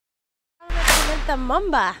Samantha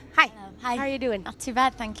Mumba. Hi. Hi. How are you doing? Not too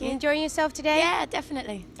bad, thank you. You enjoying yourself today? Yeah,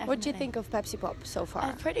 definitely. What do you think of Pepsi Pop so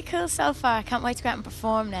far? Pretty cool so far. I can't wait to go out and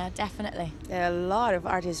perform now, definitely. There are a lot of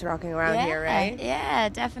artists rocking around here, right? Yeah,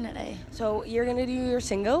 definitely. So you're going to do your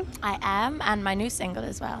single? I am, and my new single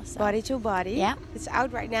as well. So. Body to Body. Yeah. It's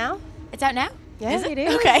out right now? It's out now? Yeah, is it? It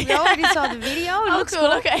is. Okay. We already saw the video. It looks cool,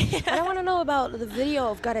 cool. okay. But I want to know about the video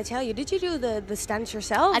of Gotta Tell You. Did you do the stunts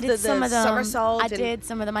yourself? I did some of them. Somersault? I did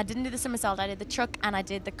some of them. I didn't do the somersault. I did the truck and I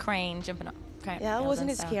did the crane jumping up. Yeah, wasn't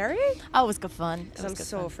it scary? Oh, it was good fun. Because I'm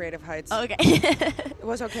so afraid of heights. Oh, okay. It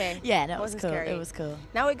was okay. Yeah, no, it wasn't was cool. scary. It was cool.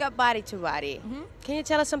 Now we got Body to Body. Can you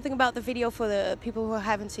tell us something about the video for the people who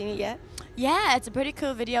haven't seen it yet? Yeah, it's a pretty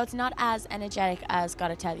cool video. It's not as energetic as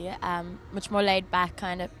Gotta Tell You. Much more laid back,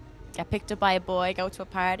 kind of get picked up by a boy, go to a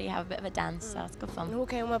party, have a bit of a dance. So it's good fun. Who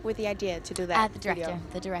came up with the idea to do that? The director. video?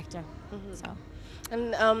 The director. So.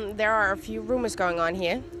 And there are a few rumors going on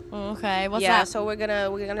here. Okay, what's yeah, that? so we're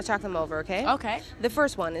gonna talk them over, okay? Okay. The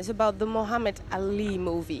first one is about the Muhammad Ali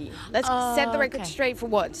movie. Let's set the record straight for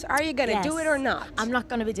once. Are you gonna do it or not? I'm not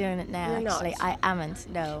gonna be doing it now. You're actually, not. I amn't.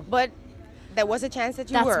 No. But there was a chance that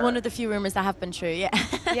you That's were. one of the few rumors that have been true. Yeah.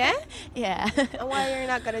 Yeah? Yeah. And why you're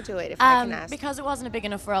not gonna do it, if I can ask? Because it wasn't a big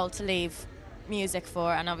enough role to leave music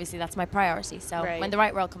for, and obviously that's my priority. So Right. when the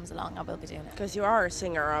right role comes along, I will be doing it. Because you are a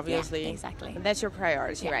singer, obviously. Yeah, exactly. And that's your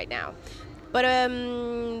priority right now. But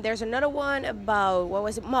there's another one about, what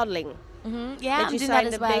was it, modeling. Yeah, That I'm you doing that signed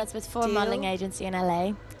as a well. big It's with for a deal. modeling agency in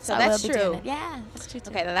LA. So I that's will be doing true. it. Yeah, that's true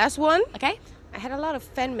too. Okay, the last one. Okay. I had a lot of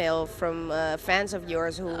fan mail from fans of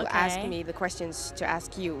yours who asked me the questions to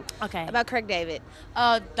ask you. Okay. About Craig David.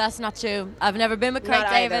 Oh, that's not true. I've never been with Craig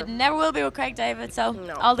Not David. either. Never will be with Craig David. So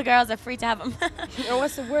No. all the girls are free to have him. Or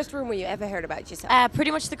what's the worst rumor you ever heard about yourself?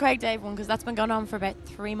 Pretty much the Craig David one, because that's been going on for about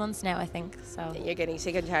 3 months now, I think. So. You're getting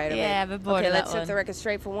sick and tired of it. Yeah, I've been bored Okay, of that let's set one. the record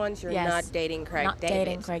straight for once. You're Yes. not dating Craig Not David.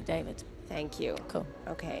 dating Craig David. Thank you. Cool.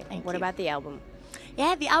 Okay. Thank what you. about the album?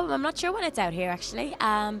 Yeah, the album, I'm not sure when it's out here, actually.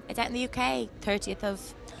 It's out in the UK, 30th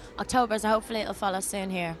of October, so hopefully it'll follow soon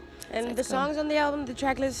here. And So the it's cool. songs on the album, the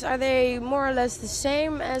tracklists, are they more or less the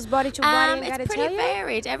same as Body to Body and Gotta It's Tell pretty You?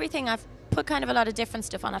 varied. Everything, I've put kind of a lot of different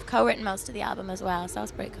stuff on. I've co-written most of the album as well, so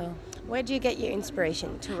it's pretty cool. Where do you get your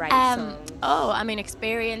inspiration to write songs? Oh, I mean,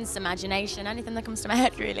 experience, imagination, anything that comes to my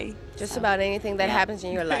head, really. Just So, about anything that yeah, happens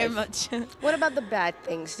in your life. Very much. What about the bad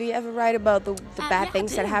things? Do you ever write about the bad Yeah,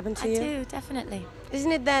 things I that do. happen to you? I do, definitely.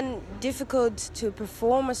 Isn't it then difficult to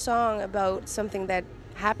perform a song about something that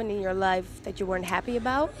happened in your life that you weren't happy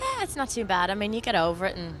about? Yeah, it's not too bad. I mean, you get over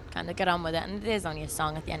it and kind of get on with it, and it is only a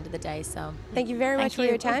song at the end of the day, so. Thank you very much for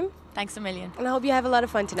your time. Thanks a million. And I hope you have a lot of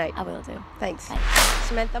fun tonight. I will do. Thanks. Thanks.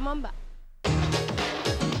 Samantha Mumba.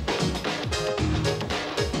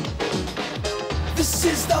 This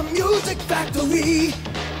is the Music Factory.